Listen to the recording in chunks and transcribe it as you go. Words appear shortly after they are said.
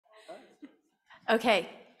Okay,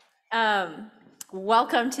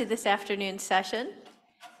 welcome to this afternoon's session.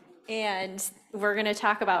 And we're going to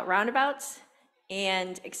talk about roundabouts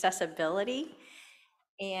and accessibility.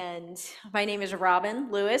 And my name is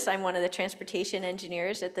Robin Lewis. I'm one of the transportation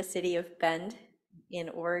engineers at the City of Bend in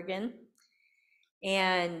Oregon.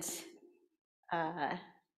 And Hi,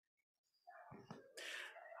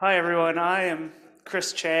 everyone. I am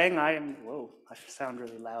Chris Cheng. Whoa, I sound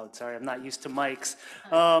really loud. Sorry, I'm not used to mics.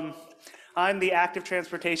 I'm the active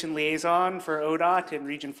transportation liaison for ODOT in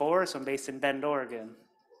Region 4, so I'm based in Bend, Oregon.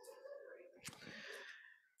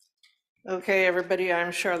 Okay, everybody,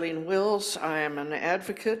 I'm Sharlene Wills. I am an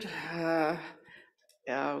advocate.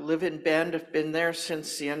 Live in Bend. I've been there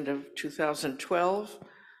since the end of 2012.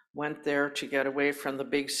 Went there to get away from the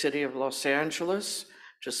big city of Los Angeles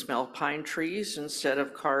to smell pine trees instead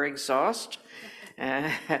of car exhaust.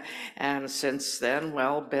 And since then,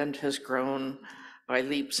 well, Bend has grown by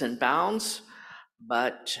leaps and bounds,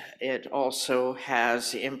 but it also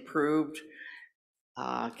has improved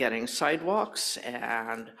getting sidewalks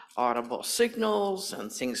and audible signals and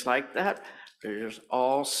things like that. There's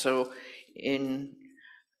also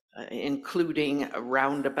including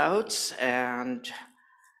roundabouts and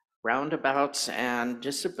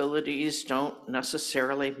disabilities don't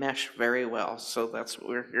necessarily mesh very well. So that's what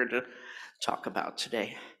we're here to talk about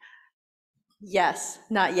today. yes,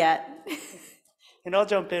 not yet. And I'll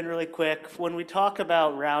jump in really quick. When we talk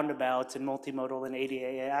about roundabouts and multimodal and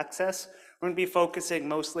ADA access, we're going to be focusing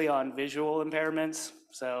mostly on visual impairments.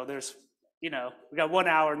 So we got 1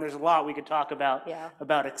 hour and there's a lot we could talk about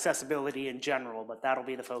accessibility in general, but that'll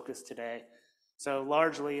be the focus today. So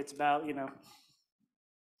largely it's about,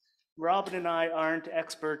 Robin and I aren't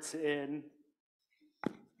experts in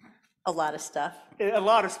A lot of stuff.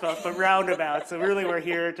 But roundabouts. So really we're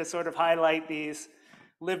here to sort of highlight these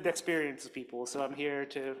lived experiences of people. So I'm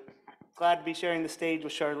glad to be sharing the stage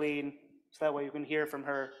with Sharlene, so that way you can hear from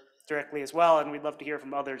her directly as well, and we'd love to hear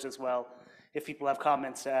from others as well, if people have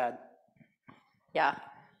comments to add. Yeah.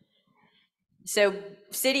 So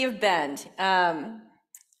City of Bend,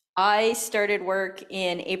 I started work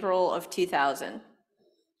in April of 2000.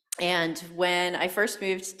 And when I first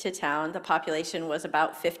moved to town, the population was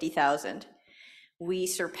about 50,000. We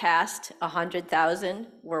surpassed 100,000.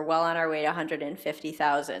 We're well on our way to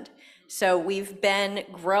 150,000. So we've been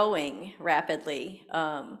growing rapidly.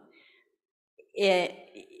 The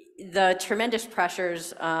tremendous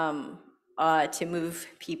pressures to move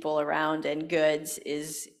people around and goods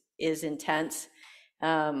is intense.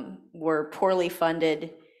 We're poorly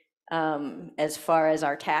funded as far as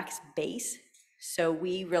our tax base. So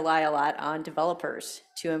we rely a lot on developers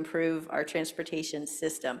to improve our transportation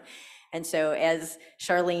system. And so as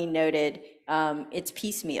Sharlene noted, it's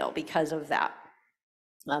piecemeal because of that.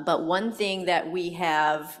 But one thing that we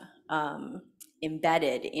have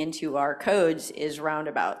embedded into our codes is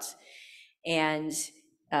roundabouts. And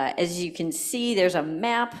as you can see, there's a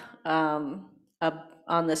map up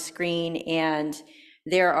on the screen, and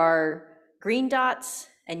there are green dots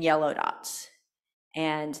and yellow dots.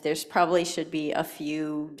 And there's probably should be a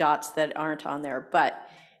few dots that aren't on there, but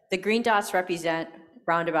the green dots represent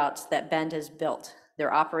roundabouts that Bend has built.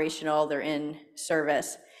 They're operational, they're in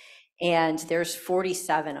service, and there's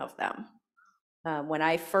 47 of them. When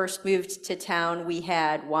I first moved to town, we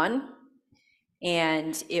had one,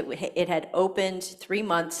 and it had opened 3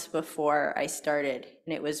 months before I started,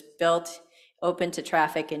 and it was open to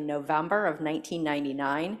traffic in November of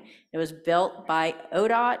 1999. It was built by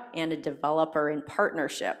ODOT and a developer in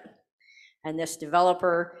partnership. And this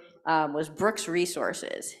developer was Brooks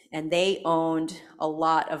Resources, and they owned a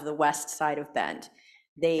lot of the west side of Bend.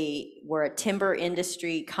 They were a timber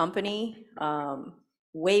industry company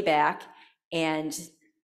way back, and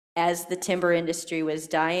as the timber industry was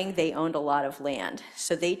dying, they owned a lot of land.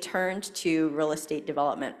 So they turned to real estate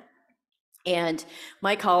development. And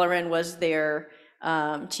Mike Holleran was their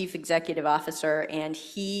chief executive officer, and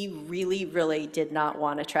he really, really did not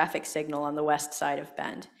want a traffic signal on the west side of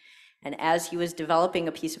Bend. And as he was developing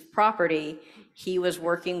a piece of property, he was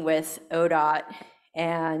working with ODOT,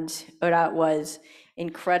 and ODOT was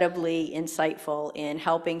incredibly insightful in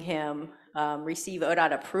helping him receive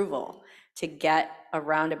ODOT approval to get a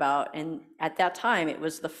roundabout. And at that time, it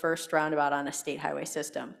was the first roundabout on a state highway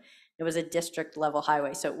system. It was a district level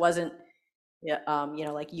highway, so it wasn't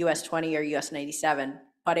like US 20 or US 97,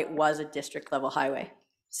 but it was a district level highway.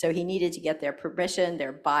 So he needed to get their permission,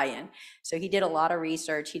 their buy-in. So he did a lot of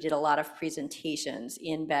research, he did a lot of presentations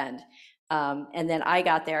in Bend. And then I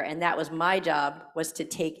got there, and that was my job, was to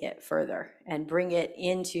take it further and bring it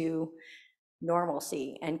into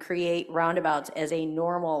normalcy and create roundabouts as a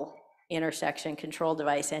normal intersection control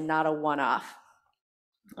device and not a one-off.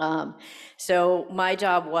 So my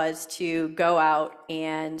job was to go out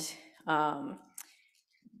and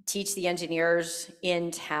teach the engineers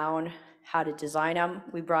in town how to design them.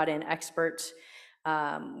 We brought in experts.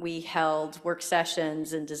 We held work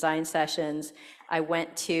sessions and design sessions. I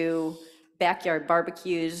went to backyard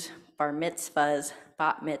barbecues, bar mitzvahs,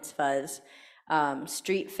 bat mitzvahs,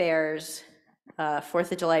 street fairs,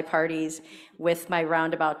 4th of July parties with my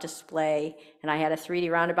roundabout display. And I had a 3D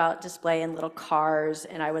roundabout display and little cars,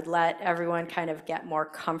 and I would let everyone kind of get more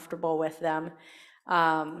comfortable with them.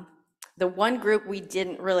 The one group we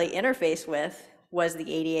didn't really interface with was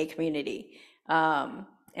the ADA community.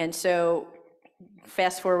 And so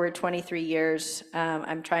fast forward 23 years,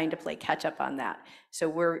 I'm trying to play catch up on that. So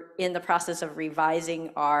we're in the process of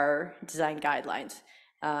revising our design guidelines.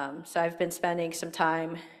 So I've been spending some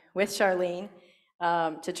time with Sharlene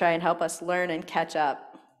to try and help us learn and catch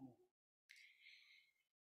up.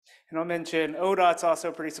 And I'll mention ODOT's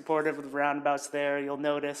also pretty supportive of the roundabouts there. You'll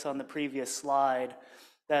notice on the previous slide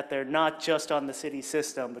that they're not just on the city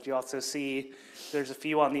system, but you also see there's a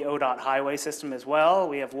few on the ODOT highway system as well.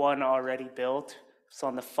 We have one already built. It's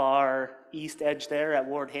on the far east edge there at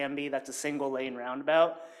Ward Hamby. That's a single lane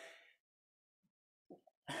roundabout.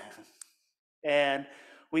 And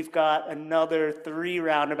we've got another 3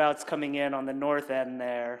 roundabouts coming in on the north end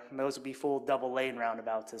there. And those will be full double lane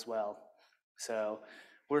roundabouts as well. So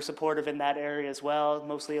we're supportive in that area as well,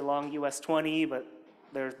 mostly along US 20, but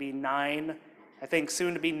there's be 9, I think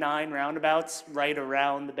soon to be 9 roundabouts right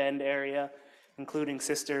around the Bend area, including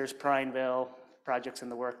Sisters, Prineville, projects in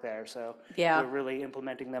the work there. So Yeah. we're really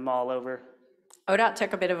implementing them all over. ODOT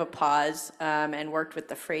took a bit of a pause and worked with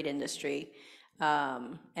the freight industry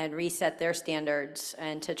and reset their standards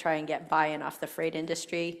and to try and get buy-in off the freight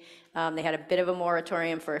industry. They had a bit of a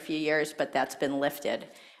moratorium for a few years, but that's been lifted.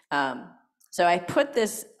 So I put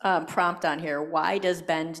this prompt on here, why does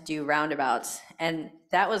Bend do roundabouts? And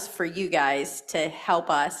that was for you guys to help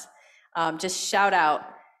us just shout out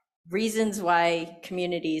reasons why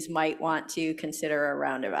communities might want to consider a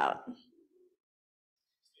roundabout.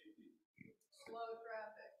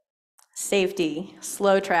 Safety,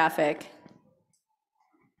 slow traffic.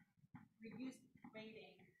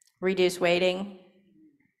 Reduce waiting.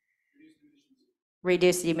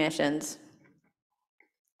 Reduce emissions.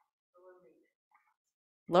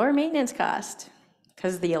 Lower maintenance cost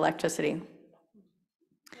because of the electricity.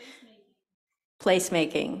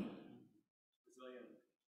 Placemaking.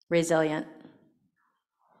 Resilient.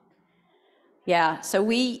 Yeah, so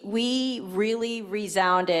we really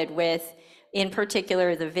resounded with, in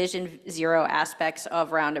particular, the Vision Zero aspects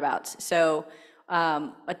of roundabouts. So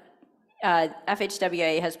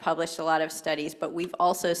FHWA has published a lot of studies, but we've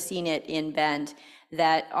also seen it in Bend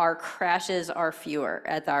that our crashes are fewer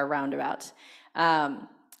at our roundabouts.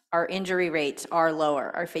 Our injury rates are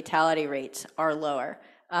lower. Our fatality rates are lower.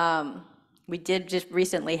 We did just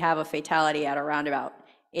recently have a fatality at a roundabout.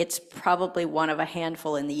 It's probably one of a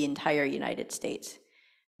handful in the entire United States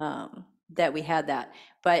that we had that.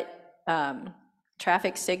 But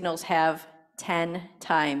traffic signals have 10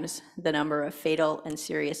 times the number of fatal and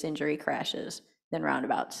serious injury crashes than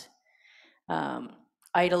roundabouts.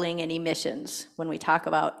 Idling and emissions, when we talk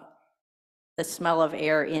about the smell of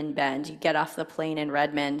air in Bend, you get off the plane in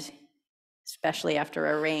Redmond, especially after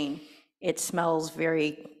a rain, it smells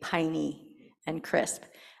very piney and crisp.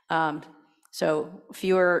 So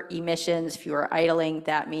fewer emissions, fewer idling,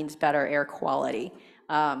 that means better air quality.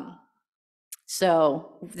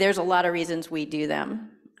 So there's a lot of reasons we do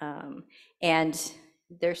them. And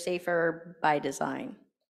they're safer by design.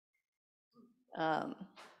 And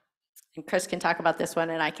Chris can talk about this one,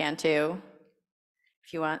 and I can too,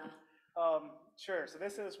 if you want. Sure, so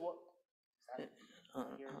this is what,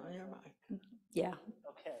 Yeah.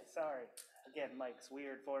 okay, sorry. Again, Mike's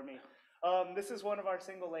weird for me. This is one of our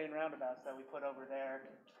single lane roundabouts that we put over there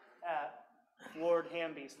at Ward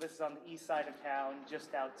Hamby. So this is on the east side of town,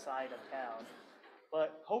 just outside of town.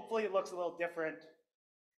 But hopefully it looks a little different.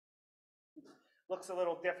 Looks a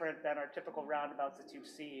little different than our typical roundabouts that you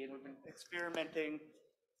see. And we've been experimenting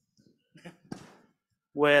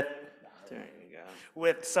with,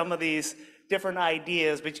 with some of these different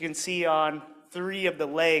ideas, but you can see on 3 of the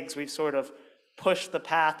legs, we've sort of pushed the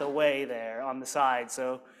path away there on the side.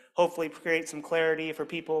 So hopefully create some clarity for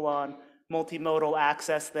people on multimodal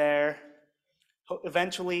access there.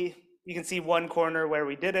 Eventually, you can see one corner where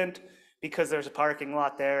we didn't because there's a parking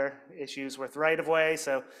lot there, issues with right-of-way.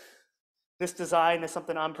 So this design is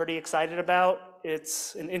something I'm pretty excited about.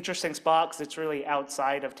 It's an interesting spot because it's really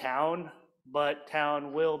outside of town, but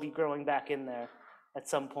town will be growing back in there at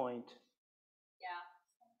some point.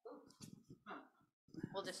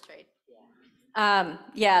 We'll just trade.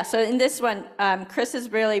 Yeah, so in this one, Chris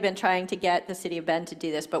has really been trying to get the city of Bend to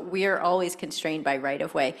do this, but we're always constrained by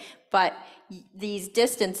right-of-way. But these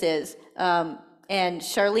distances, and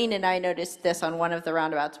Charlene and I noticed this on one of the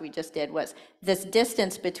roundabouts we just did, was this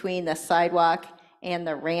distance between the sidewalk and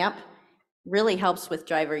the ramp really helps with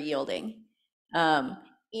driver yielding.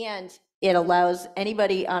 And it allows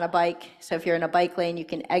anybody on a bike, so if you're in a bike lane, you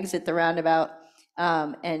can exit the roundabout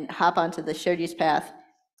and hop onto the shared use path.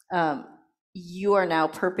 You are now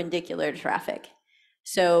perpendicular to traffic.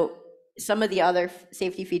 So some of the other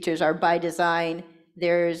safety features are by design.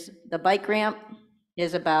 There's the bike ramp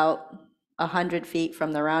is about 100 feet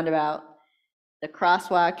from the roundabout. The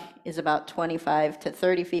crosswalk is about 25 to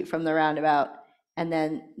 30 feet from the roundabout, and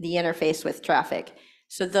then the interface with traffic.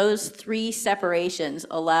 So those three separations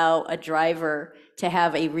allow a driver to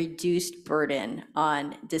have a reduced burden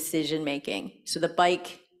on decision-making. So the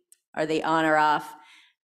bike, are they on or off?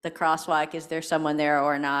 The crosswalk, is there someone there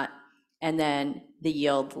or not? And then the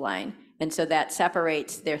yield line. And so that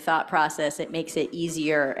separates their thought process. It makes it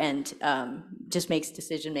easier and just makes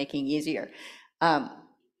decision-making easier.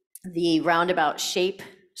 The roundabout shape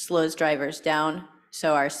slows drivers down,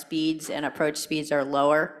 so our speeds and approach speeds are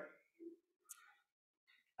lower.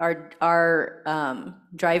 Our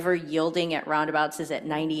driver yielding at roundabouts is at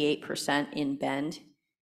 98% in Bend.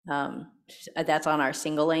 That's on our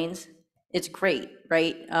single lanes. It's great,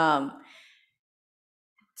 right?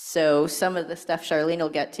 So some of the stuff Charlene will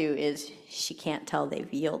get to is she can't tell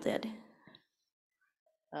they've yielded.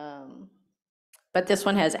 But this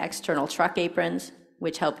one has external truck aprons,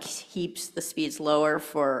 which keeps the speeds lower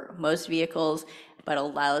for most vehicles, but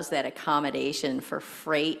allows that accommodation for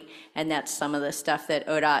freight. And that's some of the stuff that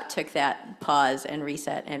ODOT took that pause and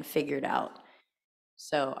reset and figured out.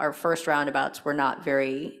 So our first roundabouts were not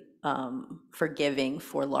very forgiving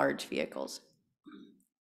for large vehicles.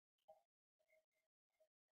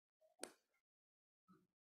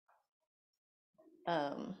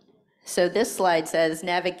 So this slide says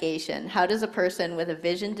navigation. How does a person with a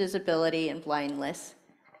vision disability and blindness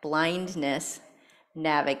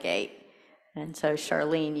navigate? And so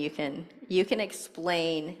Charlene, you can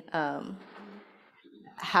explain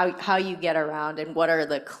how you get around and what are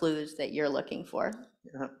the clues that you're looking for.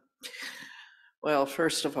 Yeah. Well,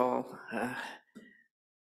 first of all,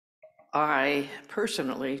 I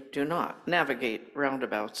personally do not navigate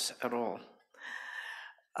roundabouts at all.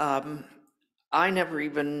 I never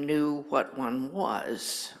even knew what one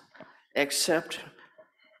was, except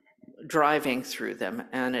driving through them,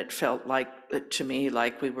 and it felt to me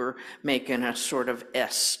like we were making a sort of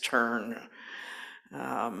S turn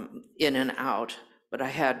in and out, but I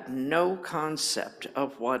had no concept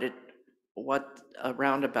of what a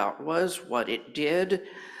roundabout was, what it did,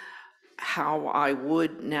 how I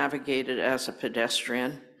would navigate it as a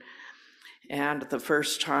pedestrian. And the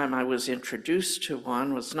first time I was introduced to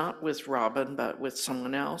one was not with Robin, but with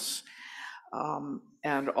someone else.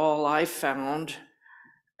 And all I found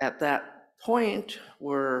at that point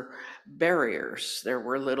were barriers. There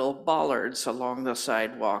were little bollards along the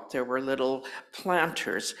sidewalk. There were little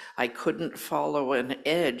planters. I couldn't follow an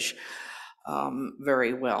edge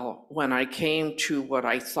very well. When I came to what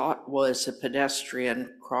I thought was a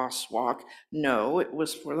pedestrian crosswalk, no, it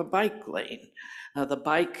was for the bike lane, the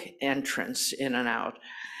bike entrance in and out.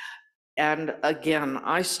 And again,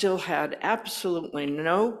 I still had absolutely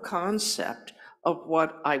no concept of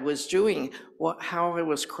what I was doing, how I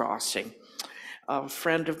was crossing. A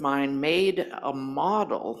friend of mine made a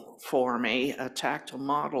model for me, a tactile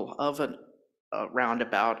model of a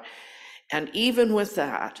roundabout. And even with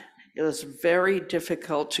that, it was very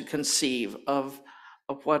difficult to conceive of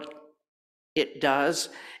what it does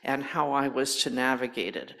and how I was to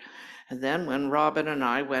navigate it. And then when Robin and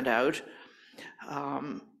I went out,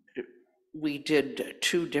 we did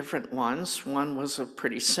two different ones. One was a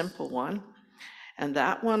pretty simple one. And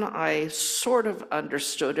that one I sort of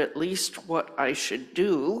understood at least what I should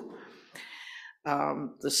do.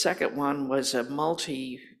 The second one was a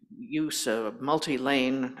multi-lane,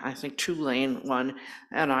 I think 2-lane one,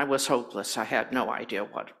 and I was hopeless. I had no idea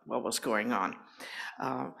what was going on.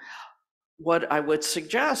 What I would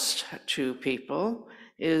suggest to people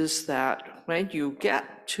is that when you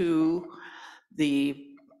get to the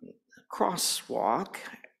crosswalk,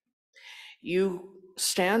 you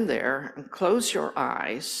stand there and close your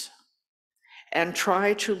eyes and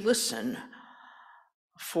try to listen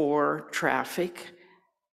for traffic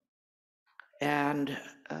and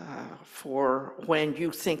for when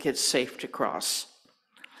you think it's safe to cross.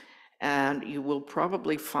 And you will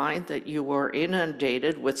probably find that you are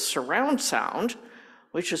inundated with surround sound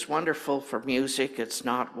which is wonderful for music. It's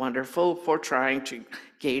not wonderful for trying to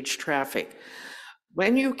gauge traffic.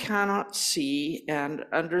 When you cannot see and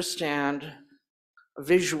understand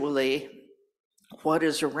visually what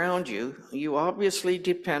is around you, you obviously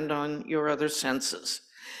depend on your other senses.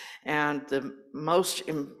 And the most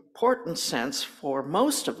important sense for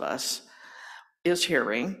most of us is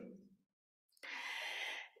hearing.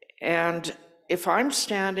 And if I'm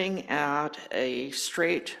standing at a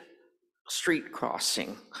straight street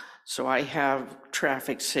crossing, so I have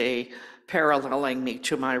traffic, say, paralleling me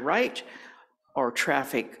to my right, or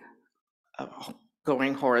traffic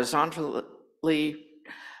going horizontally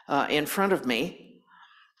in front of me,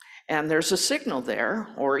 and there's a signal there,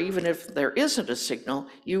 or even if there isn't a signal,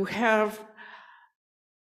 you have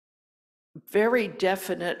very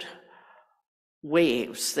definite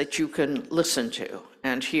waves that you can listen to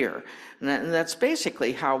and hear. And that's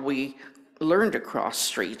basically how we learn to cross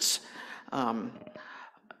streets.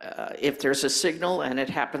 If there's a signal and it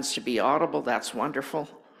happens to be audible, that's wonderful.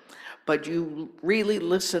 But you really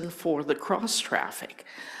listen for the cross traffic,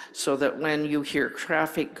 so that when you hear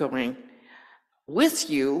traffic going with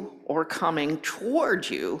you or coming toward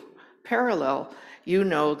you, parallel, you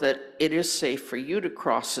know that it is safe for you to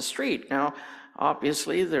cross the street. Now,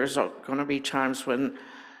 obviously, there's going to be times when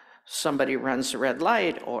somebody runs a red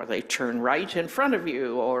light, or they turn right in front of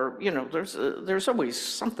you, or, you know, there's always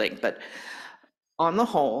something. But on the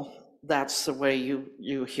whole, that's the way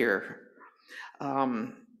you hear.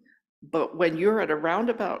 But when you're at a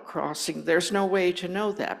roundabout crossing, there's no way to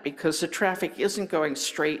know that, because the traffic isn't going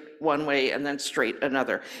straight one way and then straight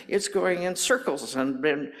another. It's going in circles, and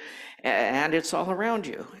it's all around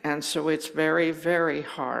you. And so it's very, very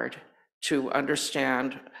hard to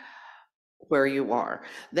understand where you are.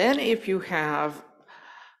 Then if you have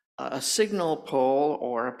a signal pole,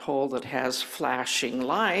 or a pole that has flashing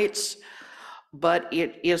lights, but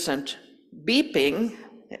it isn't beeping,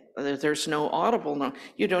 there's no audible, no,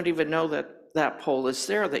 you don't even know that that pole is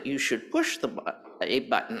there, that you should push a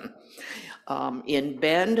button. In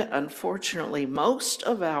Bend, unfortunately, most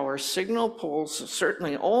of our signal poles,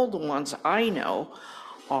 certainly all the ones I know,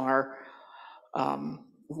 are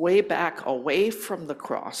way back away from the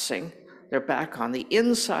crossing. They're back on the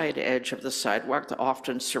inside edge of the sidewalk,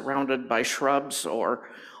 often surrounded by shrubs or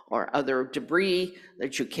other debris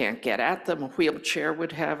that you can't get at them. A wheelchair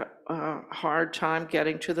would have a hard time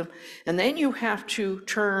getting to them. And then you have to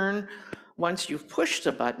turn, once you've pushed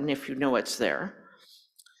the button, if you know it's there,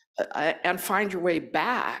 and find your way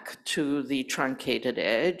back to the truncated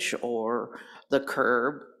edge or the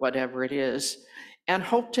curb, whatever it is, and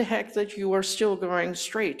hope to heck that you are still going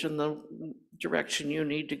straight in the direction you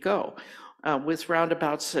need to go. With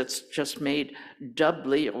roundabouts, it's just made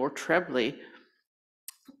doubly or trebly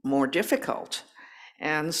more difficult.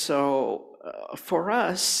 And so for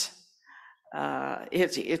us,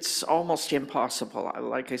 it's almost impossible.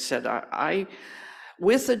 Like I said,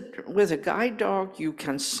 with a guide dog, you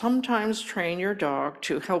can sometimes train your dog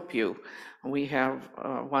to help you. We have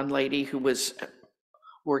one lady who was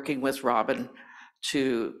working with Robin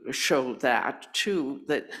to show that too,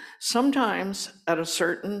 that sometimes at a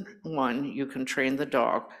certain one, you can train the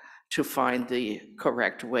dog to find the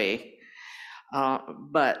correct way.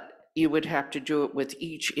 But you would have to do it with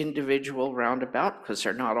each individual roundabout, because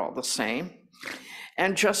they're not all the same.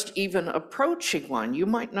 And just even approaching one, you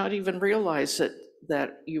might not even realize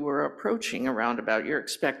that you were approaching a roundabout. You're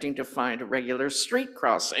expecting to find a regular street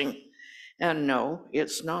crossing. And no,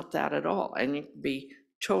 it's not that at all. And you can be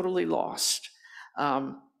totally lost.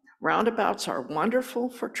 Roundabouts are wonderful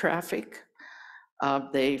for traffic.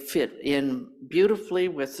 They fit in beautifully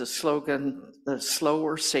with the slogan, the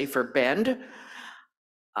slower, safer bend.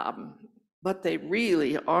 But they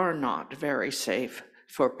really are not very safe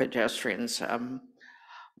for pedestrians.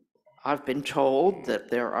 I've been told that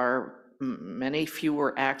there are many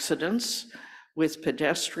fewer accidents with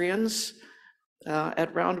pedestrians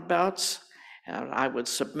at roundabouts. And I would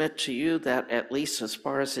submit to you that, at least as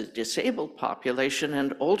far as the disabled population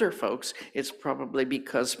and older folks, it's probably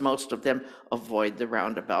because most of them avoid the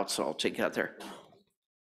roundabouts altogether.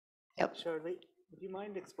 Yep. Sharlene, would you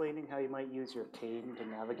mind explaining how you might use your cane to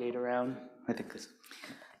navigate around? I think this.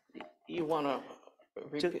 You want to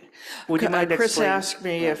repeat? Would you mind Chris explaining? asked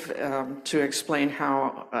me if to explain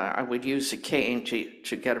how I would use a cane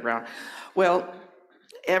to get around. Well,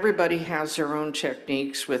 everybody has their own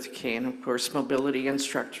techniques with cane. Of course, mobility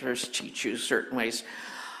instructors teach you certain ways.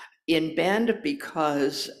 In Bend,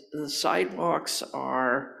 because the sidewalks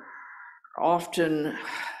are often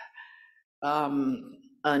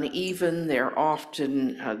uneven. They're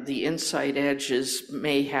often, the inside edges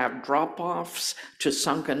may have drop-offs to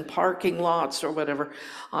sunken parking lots or whatever.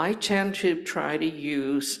 I tend to try to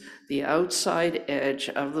use the outside edge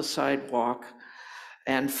of the sidewalk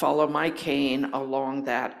and follow my cane along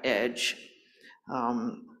that edge,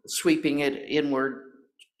 sweeping it inward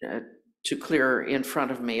to clear in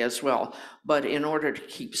front of me as well. But in order to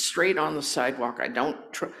keep straight on the sidewalk,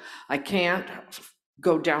 I can't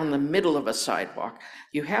go down the middle of a sidewalk.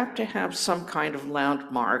 You have to have some kind of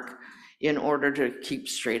landmark in order to keep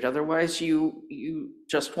straight. Otherwise, you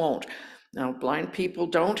just won't. Now, blind people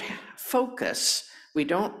don't focus. We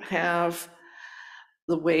don't have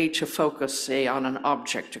the way to focus, say, on an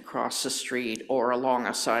object across the street or along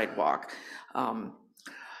a sidewalk.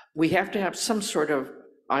 We have to have some sort of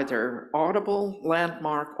either audible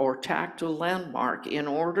landmark or tactile landmark in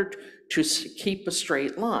order to keep a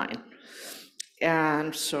straight line.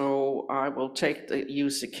 And so I will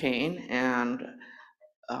use the cane and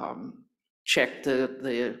check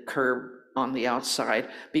the curb on the outside,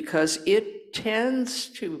 because it tends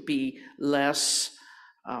to be less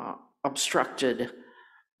obstructed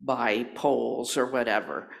by poles or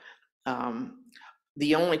whatever.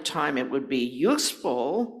 The only time it would be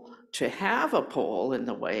useful to have a pole in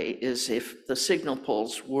the way is if the signal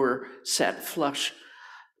poles were set flush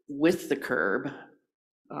with the curb,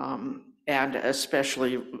 and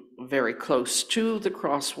especially very close to the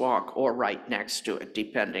crosswalk or right next to it,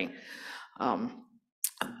 depending.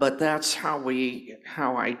 But that's how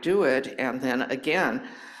I do it. And then again,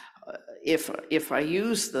 if I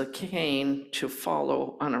use the cane to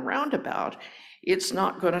follow on a roundabout, it's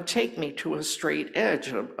not going to take me to a straight edge,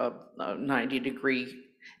 a 90-degree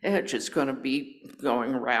edge. It's going to be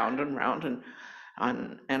going round and round,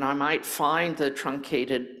 and I might find the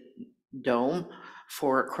truncated dome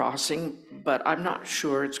for a crossing, but I'm not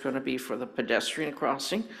sure it's going to be for the pedestrian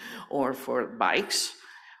crossing or for bikes,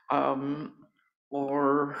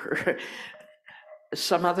 or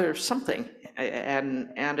something.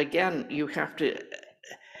 And again, you have to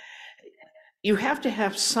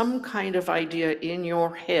have some kind of idea in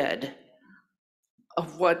your head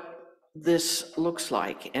of what this looks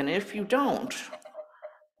like. And if you don't,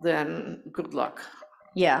 then good luck.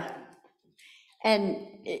 Yeah. And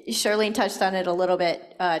Charlene touched on it a little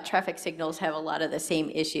bit. Traffic signals have a lot of the same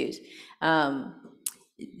issues.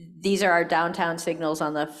 These are our downtown signals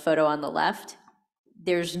on the photo on the left.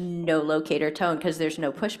 There's no locator tone because there's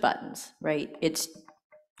no push buttons, right?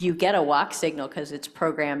 You get a walk signal because it's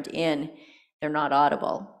programmed in. They're not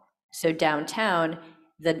audible. So downtown,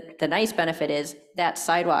 the nice benefit is that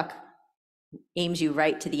sidewalk aims you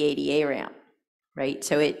right to the ADA ramp, right?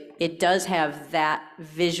 So it does have that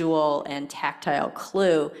visual and tactile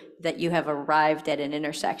clue that you have arrived at an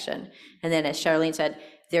intersection. And then as Charlene said,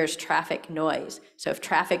 there's traffic noise. So if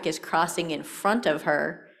traffic is crossing in front of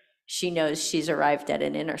her, she knows she's arrived at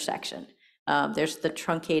an intersection. There's the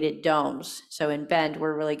truncated domes. So in Bend,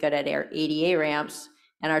 we're really good at our ADA ramps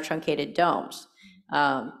and our truncated domes.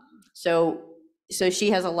 So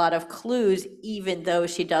she has a lot of clues, even though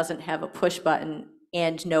she doesn't have a push button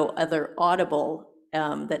and no other audible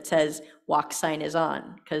that says walk sign is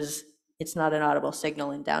on, because it's not an audible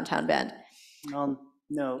signal in downtown Bend.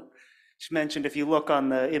 No, she mentioned if you look on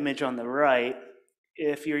the image on the right,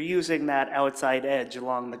 if you're using that outside edge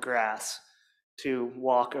along the grass to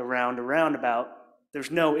walk around a roundabout, there's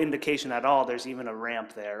no indication at all there's even a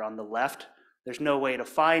ramp there on the left. There's no way to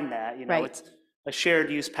find that. Right. It's a shared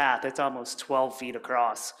use path. It's almost 12 feet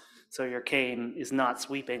across. So your cane is not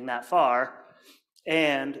sweeping that far.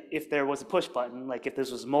 And if there was a push button, like if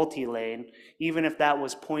this was multi-lane, even if that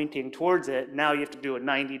was pointing towards it, now you have to do a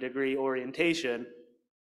 90-degree orientation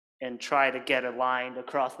and try to get a line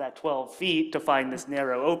across that 12 feet to find this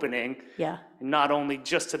narrow opening. Yeah. And not only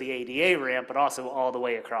just to the ADA ramp, but also all the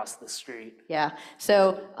way across the street. Yeah.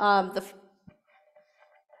 So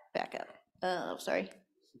back up. Oh, sorry.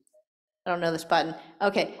 I don't know this button.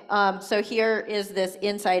 Okay. So here is this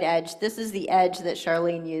inside edge. This is the edge that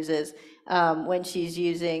Charlene uses when she's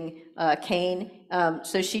using cane.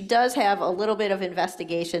 So she does have a little bit of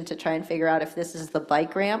investigation to try and figure out if this is the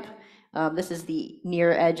bike ramp. This is the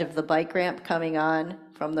near edge of the bike ramp coming on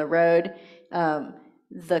from the road.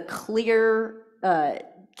 The clear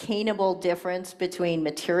caneable difference between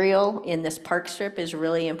material in this park strip is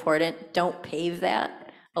really important. Don't pave that.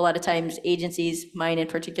 A lot of times agencies, mine in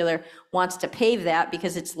particular, wants to pave that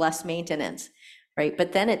because it's less maintenance, right?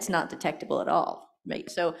 But then it's not detectable at all, right?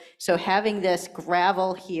 So having this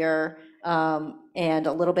gravel here and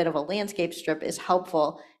a little bit of a landscape strip is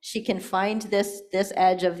helpful. She can find this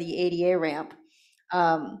edge of the ADA ramp,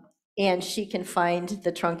 and she can find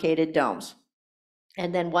the truncated domes.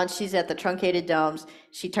 And then once she's at the truncated domes,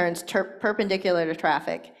 she turns perpendicular to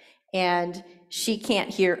traffic, and she can't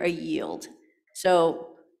hear a yield.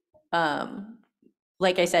 So,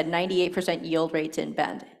 like I said, 98% yield rates in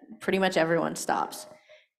Bend. Pretty much everyone stops.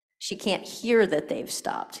 She can't hear that they've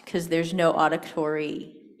stopped because there's no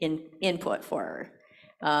auditory input for her.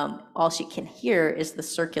 All she can hear is the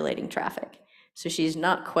circulating traffic. So she's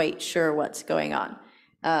not quite sure what's going on.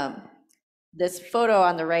 This photo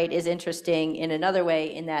on the right is interesting in another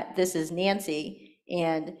way, in that this is Nancy,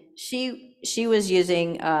 and she was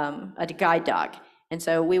using a guide dog. And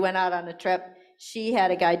so we went out on a trip. She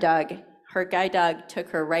had a guide dog. Her guide dog took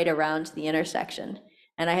her right around the intersection,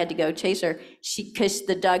 and I had to go chase her. Because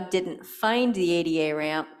the dog didn't find the ADA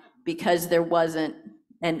ramp because there wasn't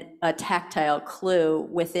a tactile clue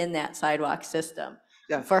within that sidewalk system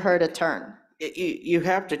for her to turn. You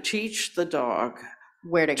have to teach the dog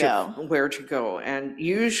Where to go. where to go, and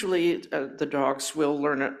usually the dogs will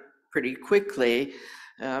learn it pretty quickly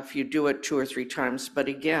if you do it 2 or 3 times. But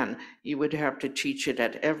again, you would have to teach it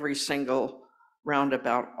at every single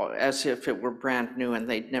roundabout as if it were brand new and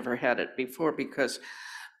they'd never had it before, because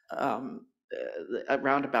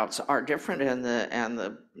roundabouts are different, and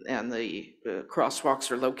the crosswalks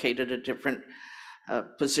are located at different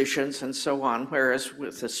positions and so on. Whereas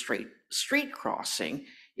with a straight street crossing,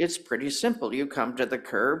 it's pretty simple. You come to the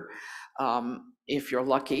curb. If you're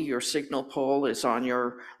lucky, your signal pole is on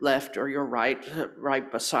your left or your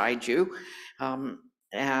right beside you,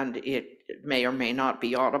 and it may or may not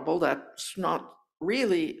be audible. That's not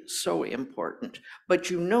really so important, but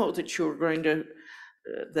you know that you're going to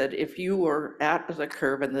that if you were at the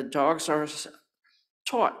curb, and the dogs are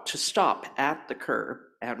taught to stop at the curb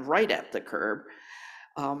and right at the curb,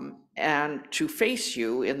 and to face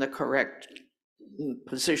you in the correct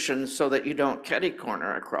position so that you don't kitty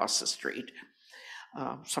corner across the street.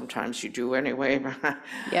 Sometimes you do anyway.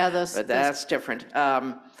 Yeah, but that's different.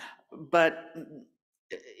 But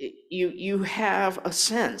you have a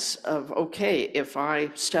sense of, okay, if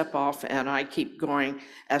I step off and I keep going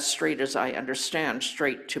as straight as I understand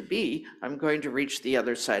straight to be, I'm going to reach the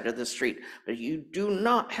other side of the street. But you do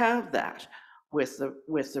not have that with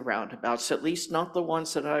the roundabouts, at least not the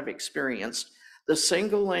ones that I've experienced. The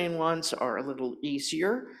single lane ones are a little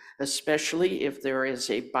easier, especially if there is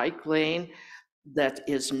a bike lane that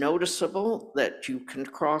is noticeable, that you can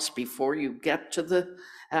cross before you get to the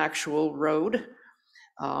actual road.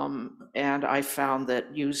 And I found that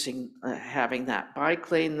having that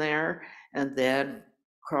bike lane there, and then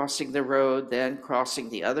crossing the road, then crossing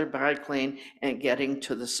the other bike lane and getting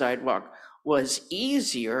to the sidewalk was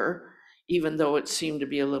easier, even though it seemed to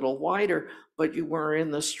be a little wider, but you were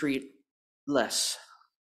in the street less.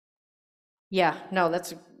 Yeah, no,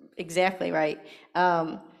 that's exactly right.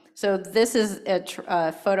 So this is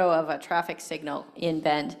a photo of a traffic signal in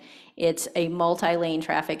Bend. It's a multi-lane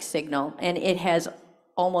traffic signal, and it has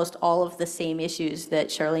almost all of the same issues that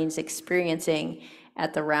Charlene's experiencing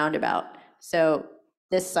at the roundabout. So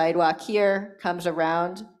this sidewalk here comes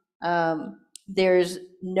around. There's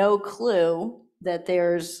no clue that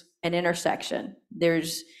there's an intersection.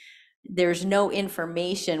 There's no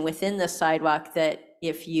information within the sidewalk that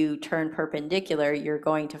if you turn perpendicular, you're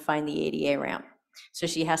going to find the ADA ramp. So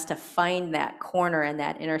she has to find that corner and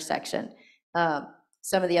that intersection.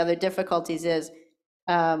 Some of the other difficulties is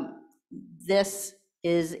this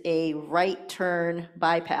is a right turn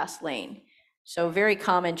bypass lane. So very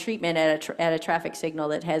common treatment at a traffic signal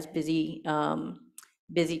that has busy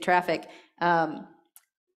traffic.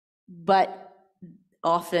 But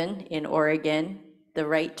often in Oregon, the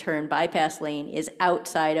right turn bypass lane is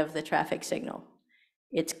outside of the traffic signal.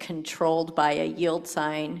 It's controlled by a yield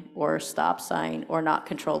sign or a stop sign, or not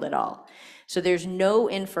controlled at all. So there's no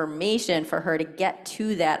information for her to get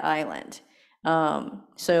to that island.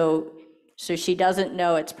 So she doesn't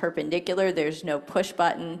know it's perpendicular. There's no push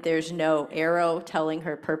button. There's no arrow telling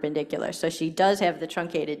her perpendicular. So she does have the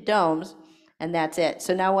truncated domes, and that's it.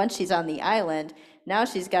 So now once she's on the island, now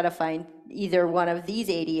she's got to find either one of these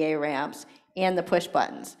ADA ramps and the push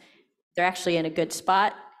buttons. They're actually in a good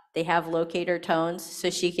spot. They have locator tones, so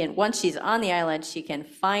she can, once she's on the island, she can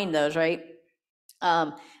find those, right?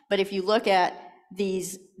 But if you look at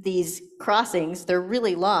these crossings, they're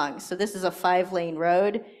really long. So this is a 5-lane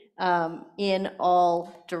road in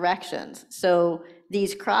all directions. So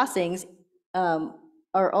these crossings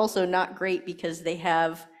are also not great because they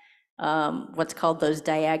have what's called those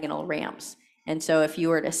diagonal ramps. And so if you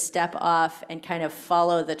were to step off and kind of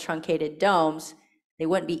follow the truncated domes, they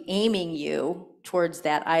wouldn't be aiming you towards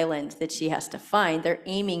that island that she has to find. They're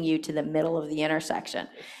aiming you to the middle of the intersection.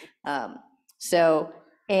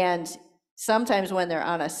 And sometimes when they're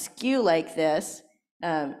on a skew like this,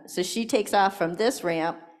 So she takes off from this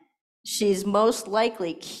ramp. She's most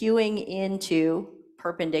likely queuing into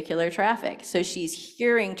perpendicular traffic. So she's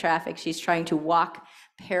hearing traffic. She's trying to walk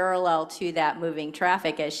parallel to that moving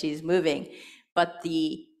traffic as she's moving. But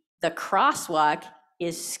the crosswalk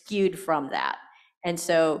is skewed from that. And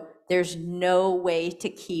so there's no way to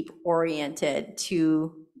keep oriented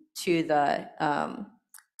to the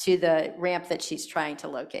ramp that she's trying to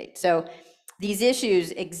locate. So these issues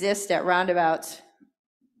exist at roundabouts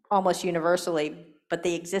almost universally, but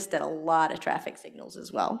they exist at a lot of traffic signals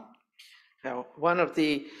as well. Now, one of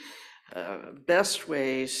the best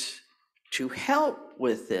ways to help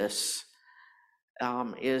with this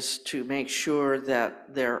is to make sure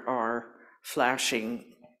that there are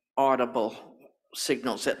flashing audible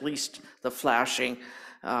signals, at least the flashing,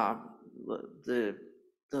 the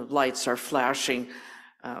lights are flashing.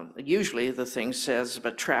 Usually the thing says,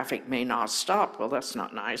 but traffic may not stop. Well, that's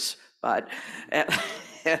not nice, but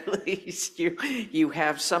at least you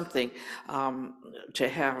have something to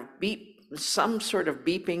have some sort of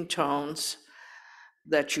beeping tones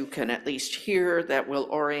that you can at least hear that will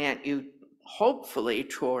orient you hopefully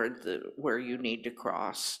toward where you need to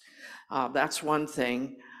cross. That's one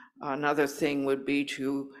thing. Another thing would be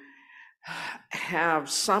to have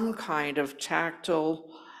some kind of tactile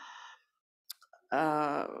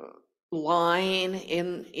line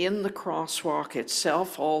in the crosswalk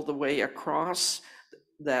itself all the way across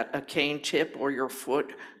that a cane tip or your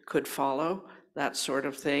foot could follow, that sort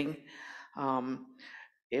of thing.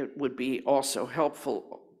 It would be also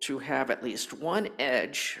helpful to have at least one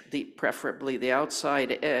edge, preferably the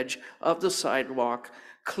outside edge of the sidewalk,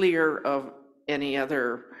 clear of any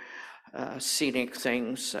other scenic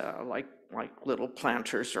things like little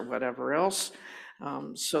planters or whatever else,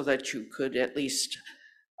 so that you could at least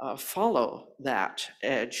follow that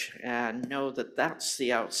edge and know that that's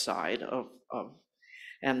the outside of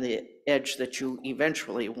and the edge that you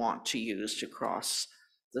eventually want to use to cross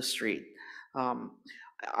the street.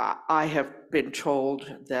 I have been told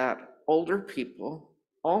that older people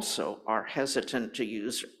also are hesitant to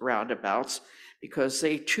use roundabouts because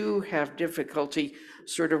they too have difficulty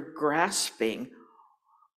sort of grasping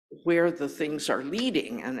where the things are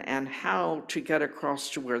leading and how to get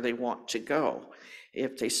across to where they want to go.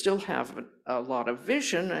 If they still have a lot of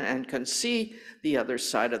vision and can see the other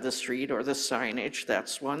side of the street or the signage,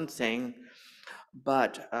 that's one thing.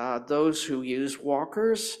 But those who use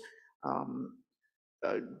walkers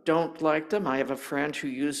don't like them. I have a friend who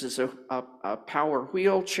uses a power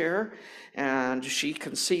wheelchair, and she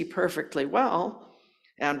can see perfectly well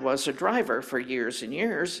and was a driver for years and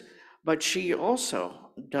years, but she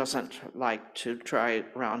also doesn't like to try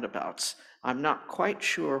roundabouts. I'm not quite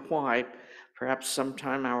sure why. Perhaps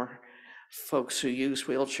sometime our folks who use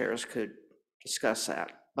wheelchairs could discuss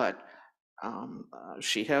that. But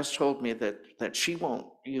she has told me that she won't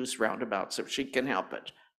use roundabouts if she can help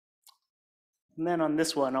it. And then on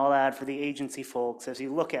this one, I'll add for the agency folks, as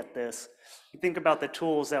you look at this, you think about the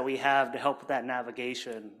tools that we have to help with that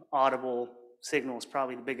navigation. Audible signal is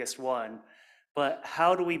probably the biggest one. But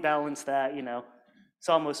how do we balance that? You know, it's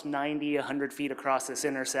almost 90, 100 feet across this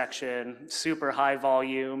intersection, super high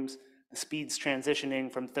volumes, the speed's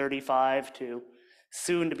transitioning from 35 to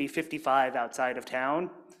soon to be 55 outside of town.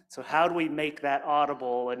 So how do we make that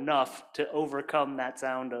audible enough to overcome that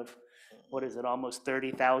sound of, what is it, almost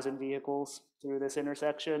 30,000 vehicles through this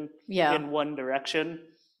intersection in one direction?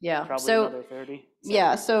 Yeah. Probably so, another 30.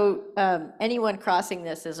 Yeah, so anyone crossing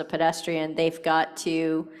this as a pedestrian, they've got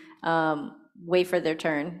to wait for their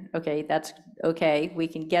turn. Okay, that's okay. We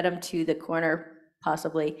can get them to the corner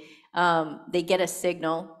possibly. They get a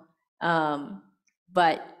signal,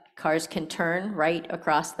 but cars can turn right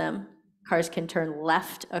across them. Cars can turn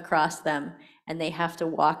left across them, and they have to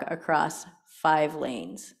walk across 5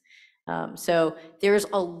 lanes. So there's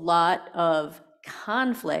a lot of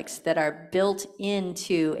conflicts that are built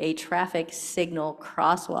into a traffic signal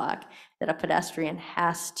crosswalk that a pedestrian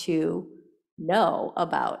has to know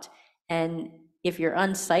about. And if you're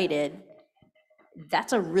unsighted,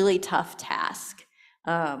 that's a really tough task.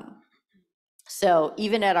 So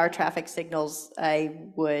even at our traffic signals, I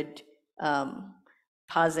would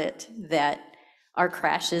posit that our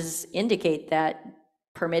crashes indicate that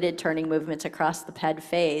permitted turning movements across the ped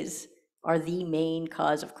phase are the main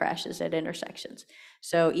cause of crashes at intersections.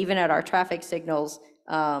 So even at our traffic signals,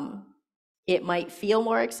 it might feel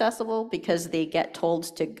more accessible because they get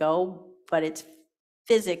told to go, but it's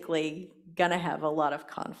physically gonna have a lot of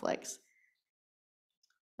conflicts.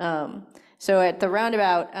 So at the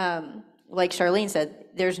roundabout, like Sharlene said,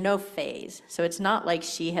 there's no phase. So it's not like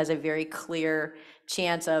she has a very clear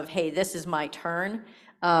chance of, hey, this is my turn.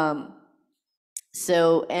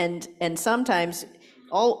 So, and sometimes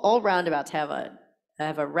all roundabouts have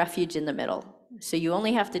a refuge in the middle. So you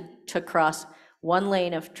only have to cross one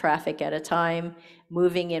lane of traffic at a time,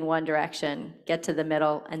 moving in one direction, get to the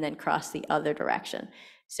middle, and then cross the other direction.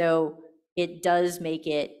 So it does make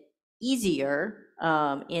it easier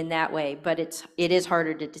in that way, but it is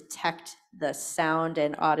harder to detect the sound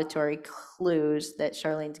and auditory clues that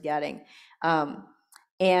Charlene's getting.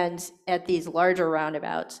 And at these larger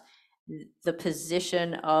roundabouts, the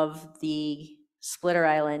position of the splitter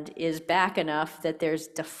island is back enough that there's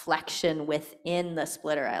deflection within the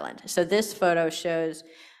splitter island. So this photo shows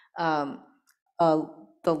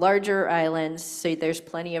the larger islands, so there's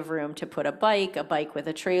plenty of room to put a bike with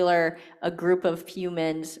a trailer, a group of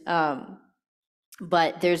humans,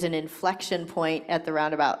 but there's an inflection point at the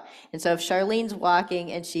roundabout. And so if Charlene's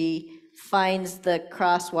walking and she finds the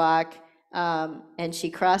crosswalk and she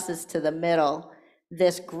crosses to the middle,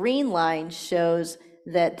 this green line shows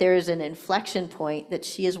that there's an inflection point that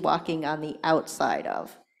she is walking on the outside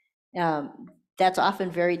of. That's often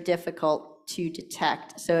very difficult to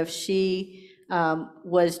detect. So if she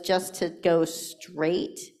was just to go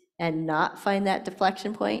straight and not find that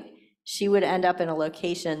deflection point, she would end up in a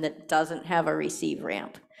location that doesn't have a receive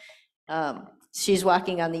ramp. She's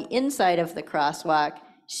walking on the inside of the crosswalk.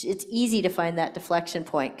 It's easy to find that deflection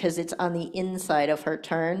point because it's on the inside of her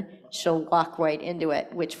turn. She'll walk right into it,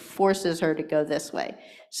 which forces her to go this way.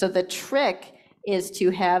 So the trick is to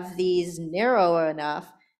have these narrow enough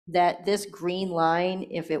that this green line,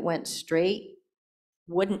 if it went straight,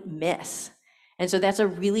 wouldn't miss. And so that's a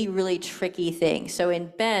really, really tricky thing. So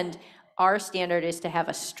in Bend, our standard is to have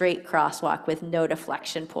a straight crosswalk with no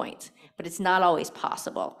deflection points, but it's not always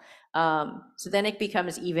possible. So then it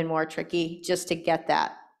becomes even more tricky just to get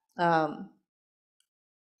that.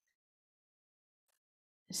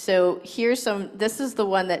 So here's this is the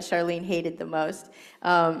one that Charlene hated the most.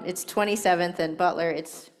 It's 27th and Butler.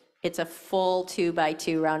 It's a full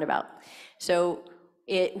 2x2 roundabout. So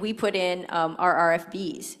we put in our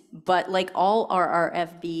RFBs, but like all our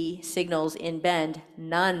RFB signals in Bend,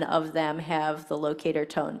 none of them have the locator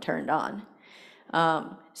tone turned on.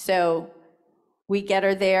 So we get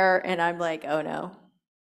her there and I'm like, oh no,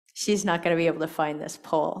 she's not gonna be able to find this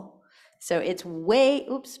pole. So it's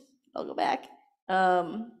oops, I'll go back.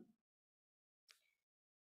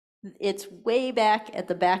 It's way back at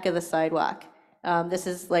the back of the sidewalk. This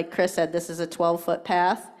is, like Chris said, this is a 12-foot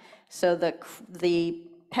path. So the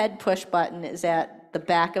ped push button is at the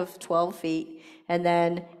back of 12 feet, and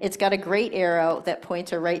then it's got a great arrow that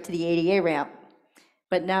points her right to the ADA ramp.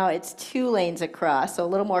 But now it's 2 lanes across, so a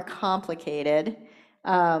little more complicated.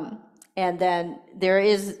 And then there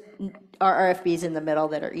is our RFBs in the middle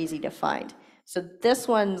that are easy to find. So this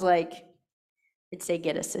one's like, I'd say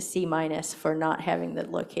get us a C- for not having the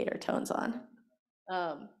locator tones on.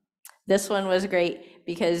 This one was great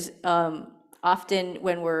because often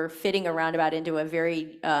when we're fitting a roundabout into a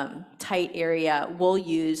very tight area, we'll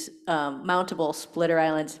use mountable splitter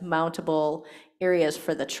islands, mountable areas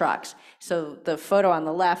for the trucks. So the photo on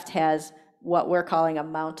the left has what we're calling a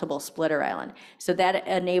mountable splitter island. So that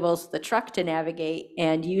enables the truck to navigate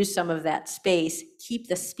and use some of that space, keep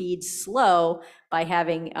the speed slow by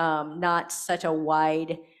having not such a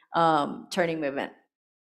wide turning movement.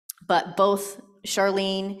 But both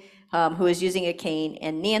Charlene, who was using a cane,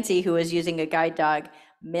 and Nancy, who was using a guide dog,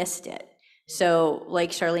 missed it. So like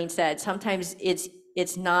Charlene said, sometimes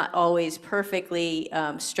it's not always perfectly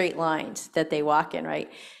straight lines that they walk in, right?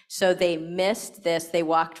 So they missed this. They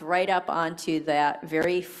walked right up onto that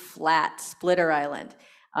very flat splitter island,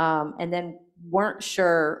 and then weren't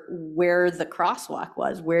sure where the crosswalk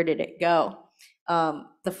was. Where did it go?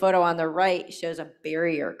 The photo on the right shows a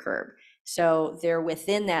barrier curb. So they're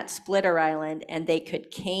within that splitter island and they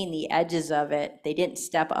could cane the edges of it. They didn't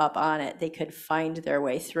step up on it. They could find their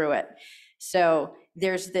way through it. So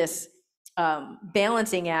there's this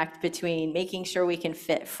balancing act between making sure we can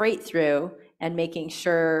fit freight through and making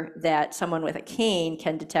sure that someone with a cane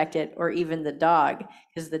can detect it, or even the dog,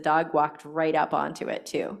 because the dog walked right up onto it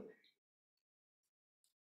too.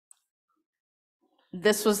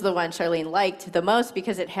 This was the one Charlene liked the most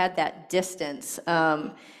because it had that distance.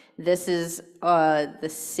 This is the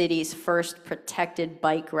city's first protected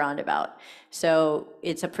bike roundabout. So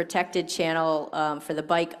it's a protected channel for the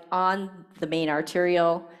bike on the main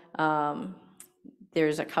arterial.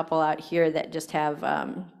 There's a couple out here that just have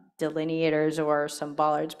delineators or some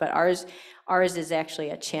bollards, but ours is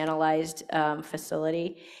actually a channelized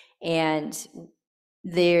facility. And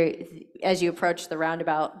there, as you approach the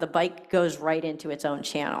roundabout, the bike goes right into its own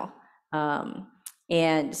channel. And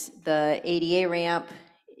the ADA ramp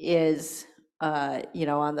is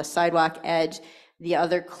on the sidewalk edge. The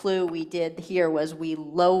other clue we did here was we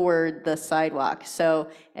lowered the sidewalk. So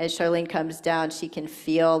as Charlene comes down, she can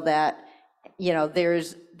feel that,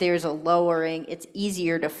 there's a lowering. It's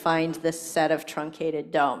easier to find this set of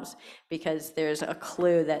truncated domes because there's a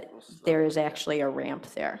clue that there is actually a ramp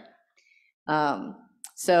there.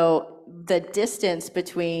 So the distance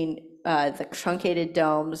between the truncated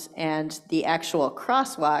domes and the actual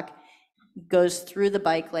crosswalk goes through the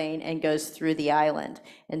bike lane and goes through the island.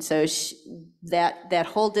 And so that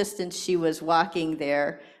whole distance she was walking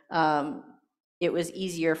there, it was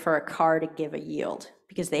easier for a car to give a yield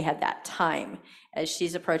because they had that time. As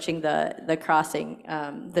she's approaching the crossing,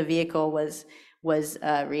 the vehicle was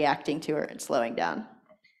reacting to her and slowing down.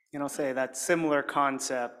 And I'll say that similar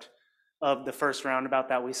concept of the first roundabout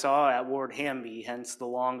that we saw at Ward Hamby, hence the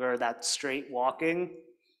longer that straight walking.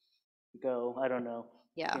 I don't know.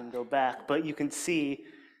 Yeah. You can go back, but you can see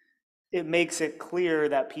it makes it clear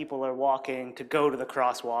that people are walking to go to the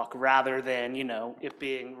crosswalk rather than, it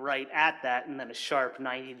being right at that and then a sharp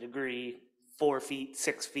 90-degree, 4 feet,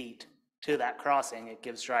 6 feet to that crossing. It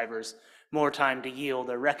gives drivers more time to yield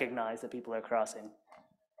or recognize that people are crossing.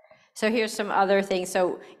 So here's some other things.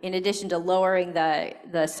 So in addition to lowering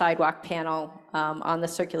the sidewalk panel on the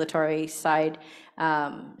circulatory side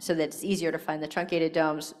so that it's easier to find the truncated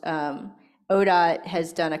domes, ODOT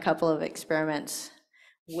has done a couple of experiments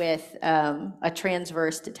with a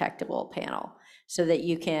transverse detectable panel so that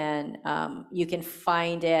you can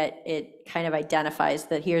find it. It kind of identifies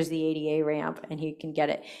that here's the ADA ramp and you can get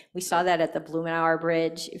it. We saw that at the Blumenauer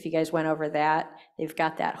Bridge. If you guys went over that, they've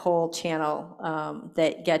got that whole channel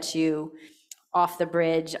that gets you off the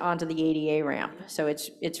bridge onto the ADA ramp. So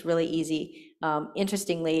it's really easy.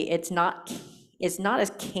 Interestingly, it's not as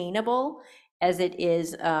caneable as it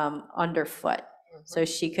is underfoot. So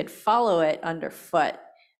she could follow it underfoot,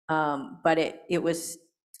 but it was,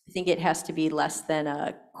 I think it has to be less than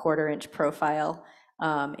a 1/4 inch profile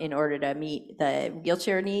in order to meet the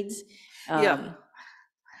wheelchair needs. Yeah.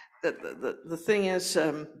 The thing is,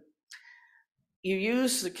 you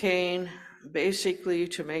use the cane basically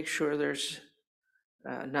to make sure there's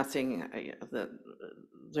nothing, that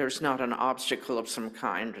there's not an obstacle of some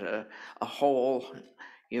kind, a hole.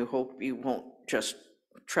 You hope you won't just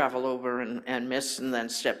travel over and miss and then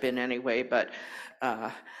step in anyway, but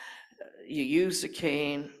you use the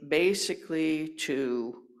cane basically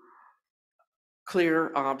to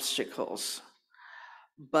clear obstacles,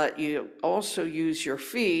 but you also use your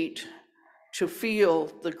feet to feel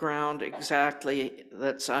the ground exactly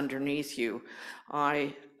that's underneath you.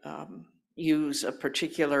 I use a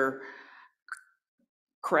particular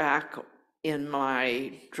crack in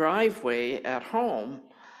my driveway at home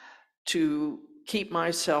to keep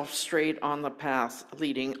myself straight on the path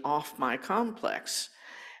leading off my complex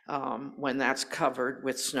when that's covered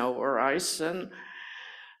with snow or ice, and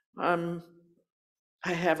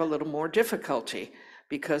I have a little more difficulty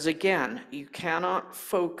because, again, you cannot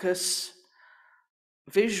focus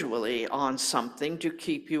visually on something to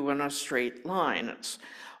keep you in a straight line. It's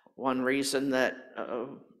one reason that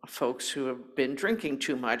folks who have been drinking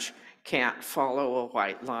too much can't follow a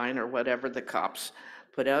white line or whatever the cops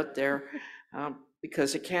put out there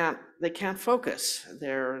because they can't focus.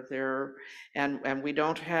 And we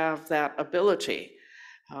don't have that ability.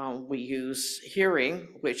 We use hearing,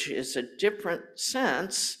 which is a different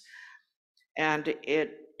sense, and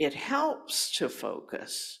it helps to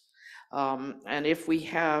focus. And if we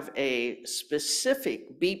have a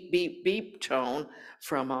specific beep, beep, beep tone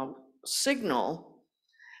from a signal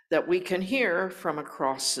that we can hear from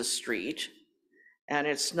across the street, and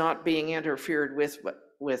it's not being interfered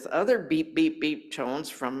with other beep, beep, beep tones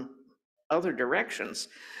from other directions,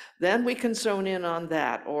 then we can zone in on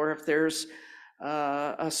that. Or if there's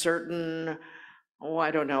a certain,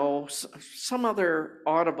 I don't know, some other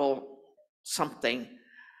audible something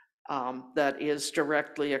that is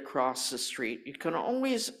directly across the street, you can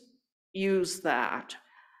always use that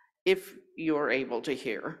if you're able to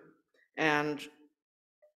hear. And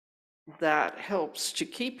that helps to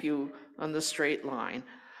keep you on the straight line.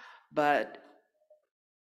 But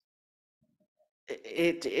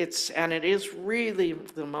it is really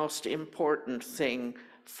the most important thing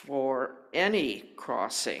for any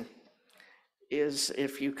crossing is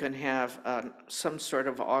if you can have some sort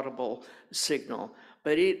of audible signal.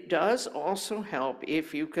 But it does also help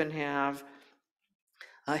if you can have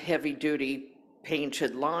a heavy-duty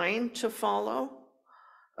painted line to follow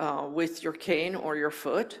with your cane or your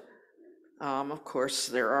foot. Of course,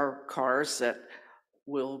 there are cars that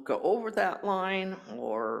will go over that line,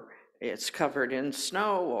 or it's covered in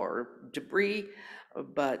snow or debris,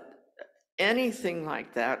 but anything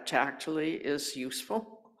like that tactily is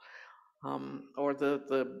useful. Or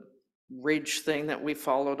the ridge thing that we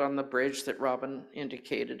followed on the bridge that Robin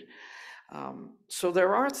indicated. So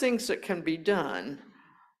there are things that can be done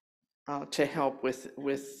to help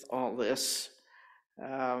with all this.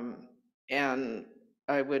 And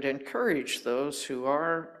I would encourage those who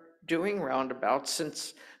are doing roundabouts,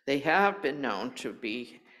 since they have been known to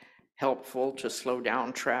be helpful to slow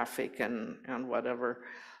down traffic and whatever,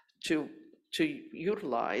 to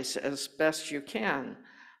utilize as best you can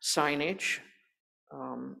signage.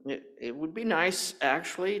 It would be nice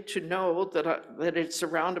actually to know that it's a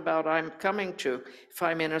roundabout I'm coming to if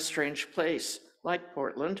I'm in a strange place like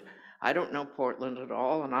Portland. I don't know Portland at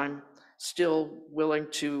all, and I'm still willing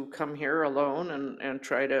to come here alone and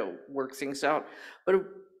try to work things out. But it would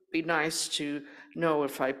be nice to know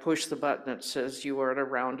if I push the button that says you are at a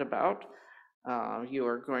roundabout, you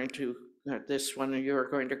are going to, this one, you are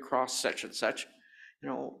going to cross such and such,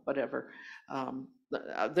 whatever.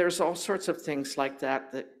 There's all sorts of things like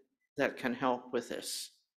that can help with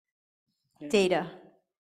this. Data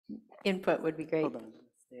input would be great. Hold on,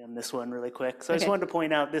 stay on this one really quick. So I just Okay. wanted to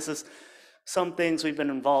point out, this is some things we've been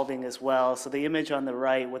involving as well. So the image on the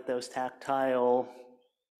right with those tactile,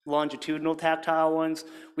 longitudinal tactile ones,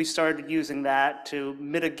 we started using that to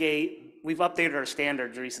mitigate. We've updated our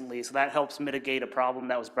standards recently, so that helps mitigate a problem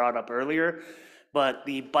that was brought up earlier. But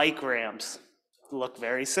the bike ramps look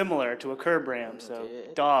very similar to a curb ramp, so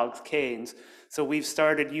dogs, canes. So we've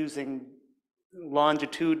started using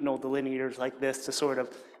longitudinal delineators like this to sort of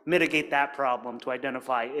mitigate that problem, to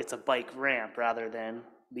identify it's a bike ramp rather than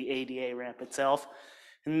the ADA ramp itself.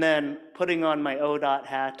 And then putting on my ODOT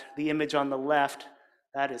hat, the image on the left,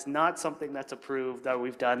 that is not something that's approved that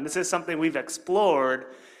we've done. This is something we've explored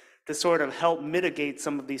to sort of help mitigate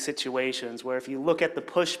some of these situations where if you look at the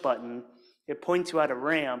push button, it points you at a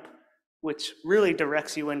ramp, which really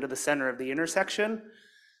directs you into the center of the intersection.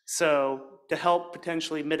 So to help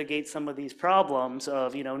potentially mitigate some of these problems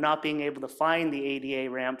of not being able to find the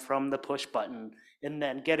ADA ramp from the push button and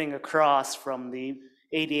then getting across from the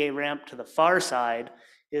ADA ramp to the far side,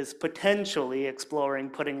 is potentially exploring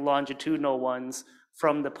putting longitudinal ones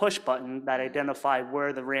from the push button that identify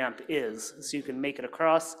where the ramp is, so you can make it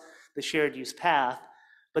across the shared use path,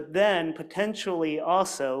 but then potentially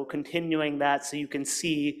also continuing that so you can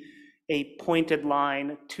see a pointed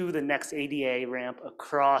line to the next ADA ramp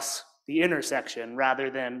across the intersection rather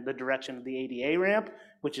than the direction of the ADA ramp,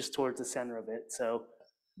 which is towards the center of it. So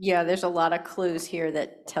Yeah, there's a lot of clues here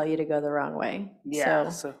that tell you to go the wrong way. yeah,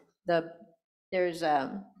 So there's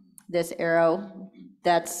this arrow,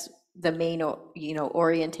 that's the main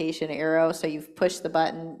orientation arrow. So you've pushed the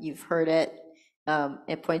button, you've heard it,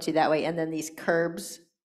 it points you that way. And then these curbs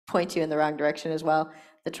point you in the wrong direction as well.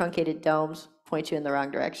 The truncated domes point you in the wrong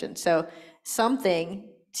direction. So something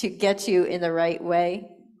to get you in the right way.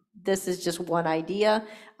 This is just one idea.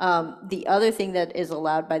 The other thing that is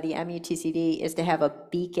allowed by the MUTCD is to have a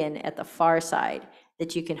beacon at the far side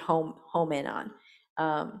that you can home in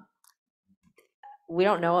on. We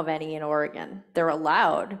don't know of any in Oregon. They're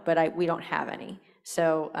allowed, but we don't have any.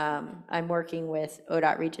 So I'm working with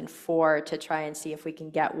ODOT Region 4 to try and see if we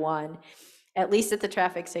can get one, at least at the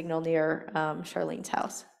traffic signal near Charlene's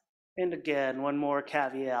house. And again, one more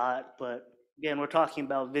caveat, but again, we're talking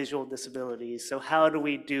about visual disabilities. So how do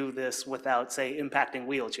we do this without, say, impacting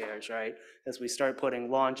wheelchairs, right? As we start putting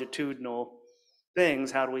longitudinal things,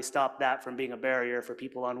 how do we stop that from being a barrier for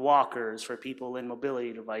people on walkers, for people in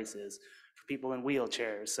mobility devices, for people in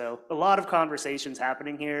wheelchairs? So a lot of conversations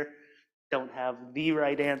happening here. Don't have the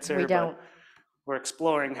right answer, We don't. but we're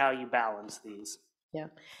exploring how you balance these. Yeah,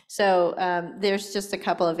 so there's just a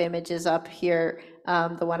couple of images up here.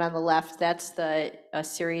 The one on the left, that's a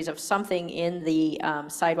series of something in the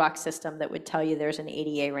sidewalk system that would tell you there's an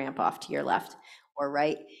ADA ramp off to your left or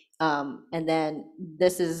right. And then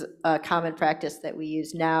this is a common practice that we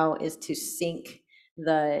use now, is to sync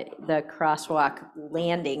the crosswalk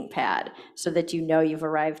landing pad so that you've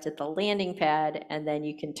arrived at the landing pad, and then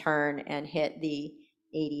you can turn and hit the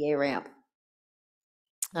ADA ramp.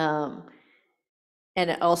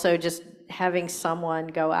 And also just having someone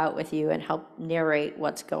go out with you and help narrate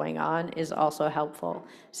what's going on is also helpful.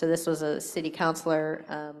 So this was a city councilor,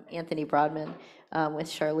 Anthony Broadman, with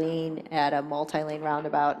Sharlene at a multi-lane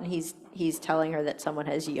roundabout, and he's telling her that someone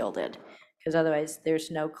has yielded, because otherwise there's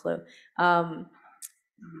no clue.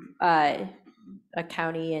 A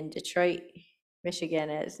county in Detroit, Michigan,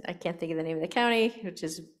 I can't think of the name of the county, which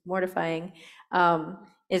is mortifying,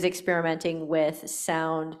 is experimenting with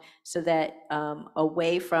sound so that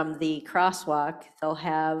away from the crosswalk, they'll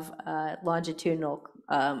have longitudinal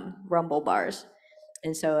rumble bars.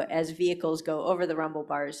 And so as vehicles go over the rumble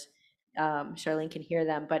bars, Charlene can hear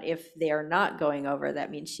them, but if they are not going over,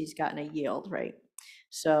 that means she's gotten a yield, right?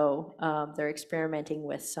 So they're experimenting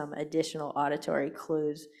with some additional auditory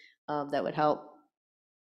clues that would help.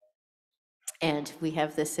 And we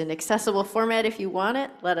have this in accessible format. If you want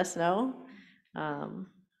it, let us know.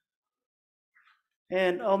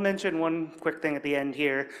 And I'll mention one quick thing at the end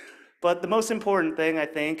here, but the most important thing I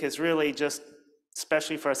think is really just,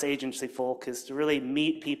 especially for us agency folk, is to really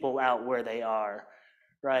meet people out where they are,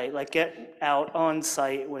 right? Like get out on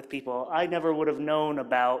site with people. I never would have known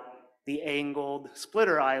about the angled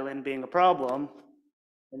splitter island being a problem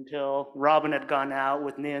until Robin had gone out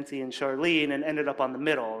with Nancy and Sharlene and ended up on the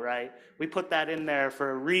middle, right? We put that in there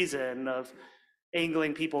for a reason of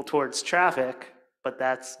angling people towards traffic, but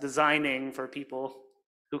that's designing for people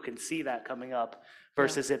who can see that coming up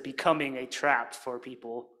versus it becoming a trap for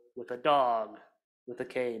people with a dog, with a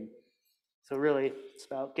cane. So really, it's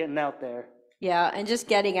about getting out there. Yeah, and just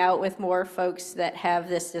getting out with more folks that have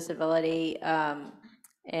this disability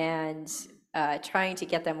and trying to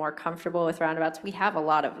get them more comfortable with roundabouts. We have a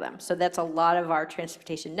lot of them. So that's a lot of our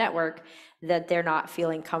transportation network that they're not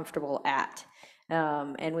feeling comfortable at.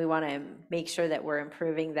 And we want to make sure that we're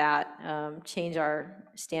improving that, change our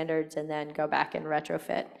standards, and then go back and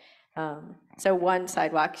retrofit. So one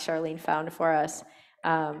sidewalk Charlene found for us,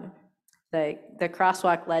 the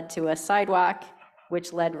crosswalk led to a sidewalk,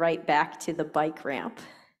 which led right back to the bike ramp.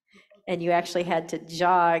 And you actually had to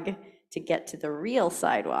jog to get to the real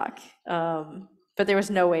sidewalk. But there was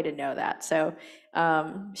no way to know that. So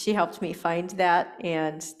she helped me find that,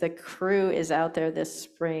 and the crew is out there this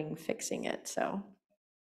spring fixing it. So,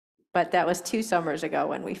 but that was 2 summers ago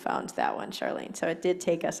when we found that one, Charlene. So it did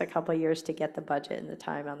take us a couple of years to get the budget and the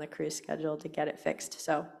time on the crew schedule to get it fixed.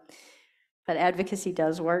 So, but advocacy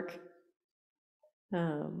does work.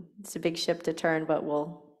 It's a big ship to turn, but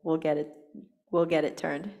we'll get it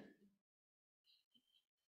turned.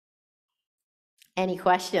 Any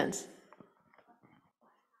questions?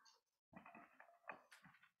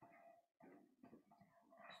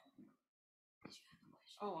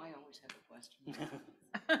 Oh, I always have a question.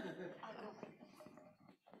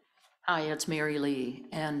 Hi, it's Mary Lee,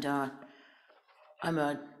 and I'm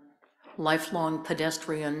a lifelong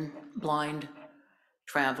pedestrian blind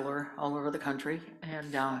traveler all over the country.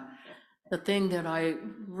 And the thing that I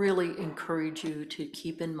really encourage you to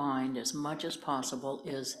keep in mind as much as possible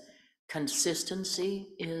is consistency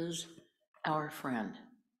is our friend.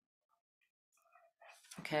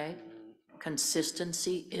 Okay?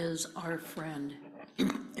 Consistency is our friend.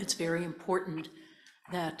 It's very important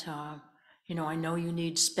that, I know you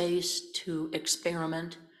need space to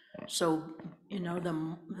experiment. So,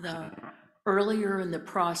 the earlier in the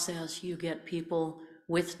process you get people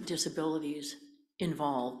with disabilities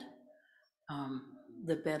involved,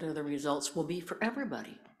 the better the results will be for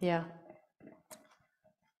everybody. Yeah.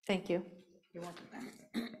 Thank you. You're welcome.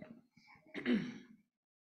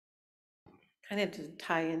 Kind of to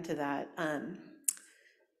tie into that,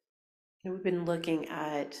 we've been looking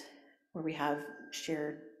at where we have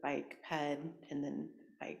shared bike ped and then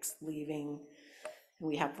bikes leaving, and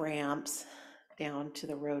we have ramps down to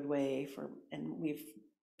the roadway and we've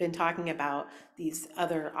been talking about these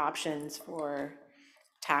other options for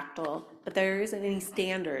tactile, but there isn't any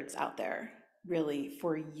standards out there really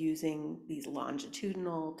for using these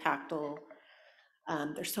longitudinal tactile.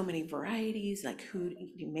 There's so many varieties, like who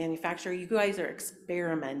you manufacture. You guys are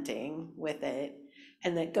experimenting with it,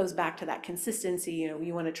 and that goes back to that consistency.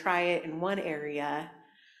 You want to try it in one area,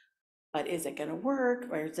 but is it going to work,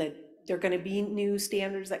 or is it there going to be new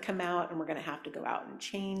standards that come out and we're going to have to go out and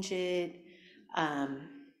change it?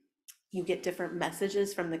 You get different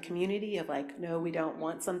messages from the community of like, no, we don't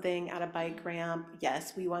want something at a bike ramp.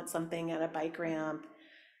 Yes, we want something at a bike ramp.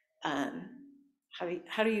 How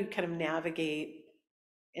do you kind of navigate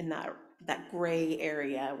in that gray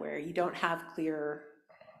area where you don't have clear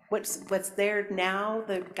what's there now?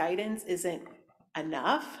 The guidance isn't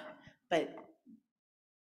enough, but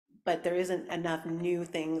there isn't enough new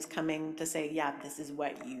things coming to say, yeah, this is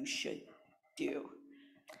what you should do.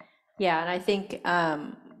 Yeah, and I think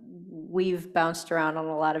we've bounced around on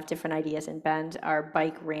a lot of different ideas in Bend. Our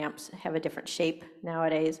bike ramps have a different shape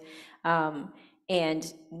nowadays,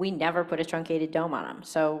 and we never put a truncated dome on them.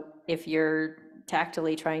 So if you're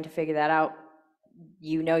tactily trying to figure that out,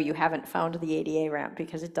 you haven't found the ADA ramp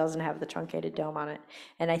because it doesn't have the truncated dome on it.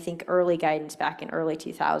 And I think early guidance back in early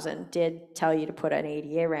 2000 did tell you to put an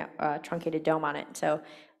ADA ramp, truncated dome on it. So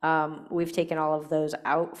we've taken all of those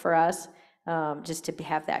out for us, just to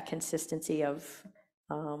have that consistency of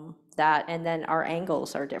that, and then our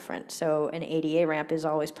angles are different. So an ADA ramp is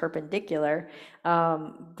always perpendicular,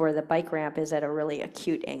 where the bike ramp is at a really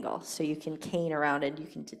acute angle. So you can cane around and you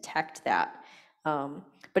can detect that.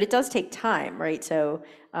 But it does take time, right? So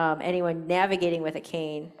anyone navigating with a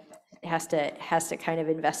cane has to kind of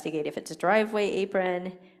investigate if it's a driveway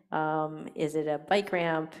apron, is it a bike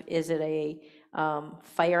ramp, is it a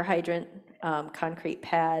fire hydrant, concrete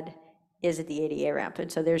pad, is it the ADA ramp?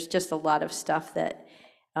 And so there's just a lot of stuff that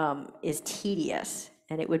is tedious.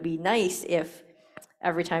 And it would be nice if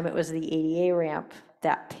every time it was the ADA ramp,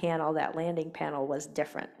 that panel, that landing panel was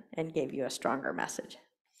different and gave you a stronger message.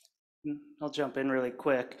 I'll jump in really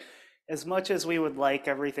quick. As much as we would like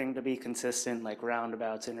everything to be consistent, like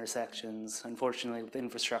roundabouts, intersections, unfortunately with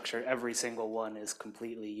infrastructure, every single one is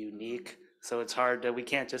completely unique. So it's hard to, we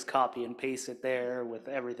can't just copy and paste it there with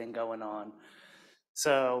everything going on.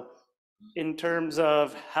 So in terms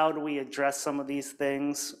of how do we address some of these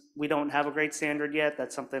things, we don't have a great standard yet.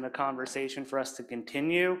 That's something, a conversation for us to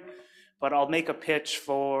continue. But I'll make a pitch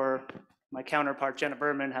for my counterpart, Jenna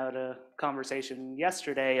Berman, had a conversation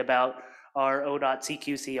yesterday about our ODOT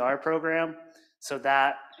CQCR program, so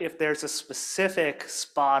that if there's a specific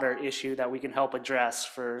spot or issue that we can help address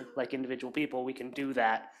for like individual people, we can do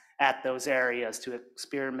that at those areas to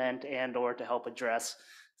experiment and or to help address.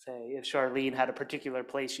 Say, if Sharlene had a particular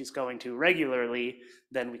place she's going to regularly,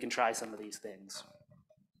 then we can try some of these things.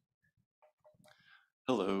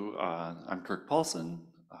 Hello, I'm Kirk Paulson,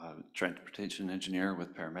 transportation engineer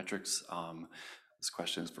with Parametrics. This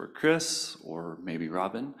question is for Chris or maybe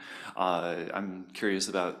Robin. I'm curious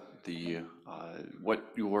about the what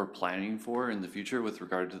you're planning for in the future with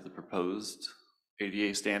regard to the proposed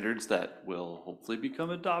ADA standards that will hopefully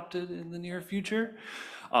become adopted in the near future,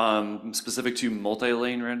 specific to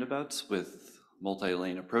multi-lane roundabouts with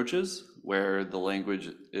multi-lane approaches, where the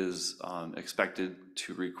language is expected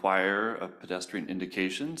to require a pedestrian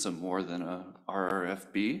indication, so more than a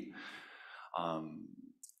RRFB.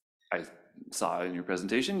 I saw in your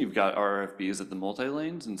presentation, you've got RRFBs at the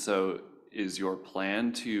multi-lanes, and so is your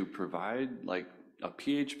plan to provide like a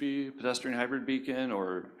PHB, pedestrian hybrid beacon,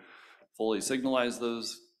 or fully signalize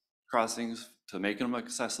those crossings to make them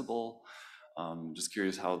accessible? Just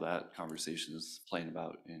curious how that conversation is playing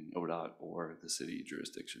about in ODOT or the city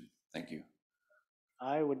jurisdiction. Thank you.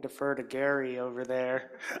 I would defer to Gary over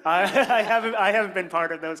there. I haven't been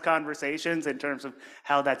part of those conversations in terms of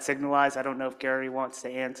how that's signalized. I don't know if Gary wants to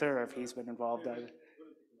answer or if he's been involved either.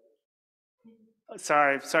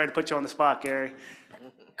 Sorry to put you on the spot, Gary.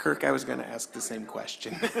 Kirk, I was going to ask the same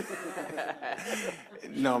question.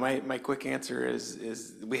 No, my quick answer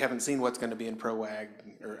is we haven't seen what's going to be in ProWag,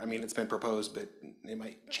 or I mean, it's been proposed, but it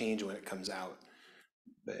might change when it comes out.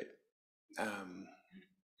 But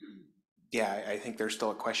yeah, I think there's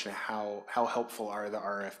still a question of how helpful are the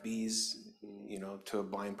RFBs, you know, to a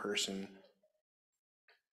blind person.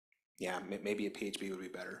 Yeah, maybe a PHB would be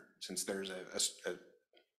better since there's a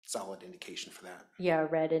solid indication for that. Yeah,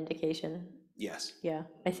 red indication. Yes. Yeah,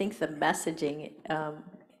 I think the messaging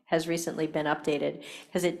has recently been updated,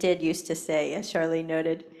 because it did used to say, as Charlene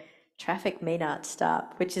noted, traffic may not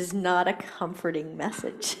stop, which is not a comforting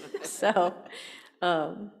message. So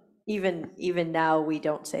even now, we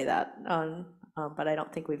don't say that, but I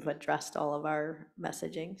don't think we've addressed all of our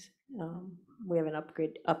messagings. We haven't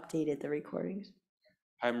updated the recordings.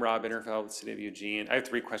 I'm Rob Interfeld with the City of Eugene. I have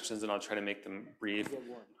 3 questions and I'll try to make them brief.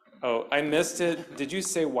 Oh, I missed it. Did you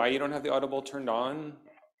say why you don't have the audible turned on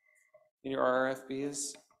in your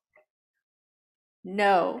RRFBs?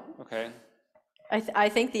 No. Okay. I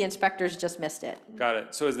think the inspectors just missed it. Got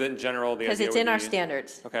it. So is it in general the idea? Because it's in our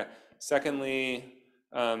standards. Okay. Secondly,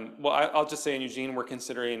 well, I'll just say in Eugene, we're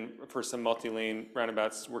considering for some multi-lane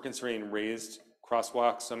roundabouts, we're considering raised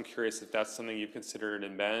crosswalks. So I'm curious if that's something you've considered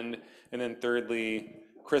in Bend. And then thirdly,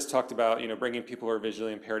 Chris talked about, bringing people who are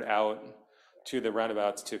visually impaired out to the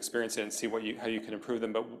roundabouts to experience it and see how you can improve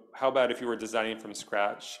them. But how about if you were designing from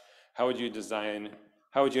scratch? How would you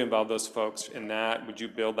involve those folks in that? Would you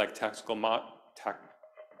build like tactical's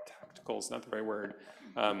not the right word,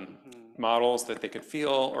 models that they could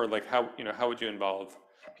feel, or like how would you involve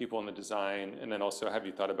people in the design? And then also, have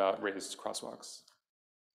you thought about raised crosswalks?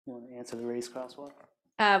 You want to answer the raised crosswalk?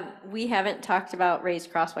 We haven't talked about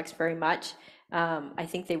raised crosswalks very much. I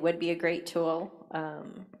think they would be a great tool.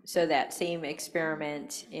 So that same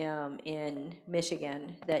experiment in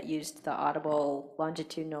Michigan that used the audible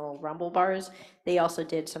longitudinal rumble bars, they also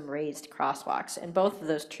did some raised crosswalks. And both of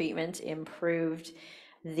those treatments improved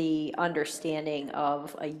the understanding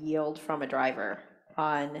of a yield from a driver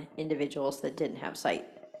on individuals that didn't have sight.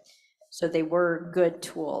 So they were good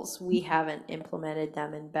tools. We haven't implemented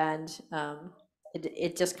them in Bend.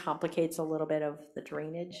 it just complicates a little bit of the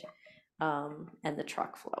drainage and the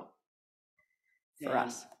truck flow for And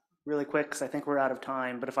us. really quick, because I think we're out of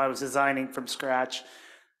time, but if I was designing from scratch,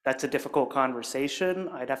 that's a difficult conversation.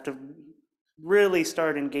 I'd have to really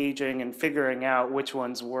start engaging and figuring out which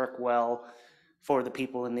ones work well for the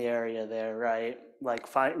people in the area there, right? Like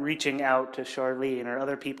reaching out to Sharlene or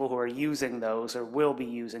other people who are using those or will be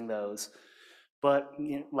using those. But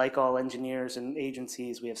you know, like all engineers and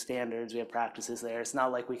agencies, we have standards, we have practices there. It's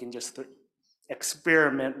not like we can just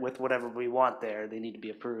experiment with whatever we want there. They need to be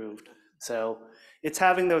approved. So it's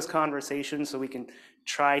having those conversations so we can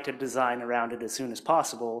try to design around it as soon as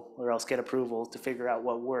possible, or else get approval to figure out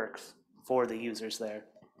what works for the users there.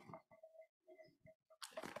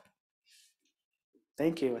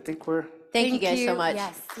 Thank you. I think we're Thank you guys so much.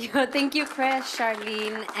 Yes. Thank you, Chris,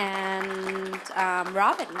 Charlene, and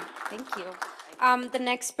Robin. Thank you. The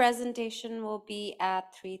next presentation will be at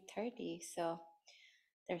 3:30. So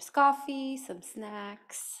there's coffee, some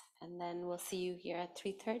snacks, and then we'll see you here at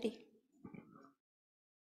 3:30.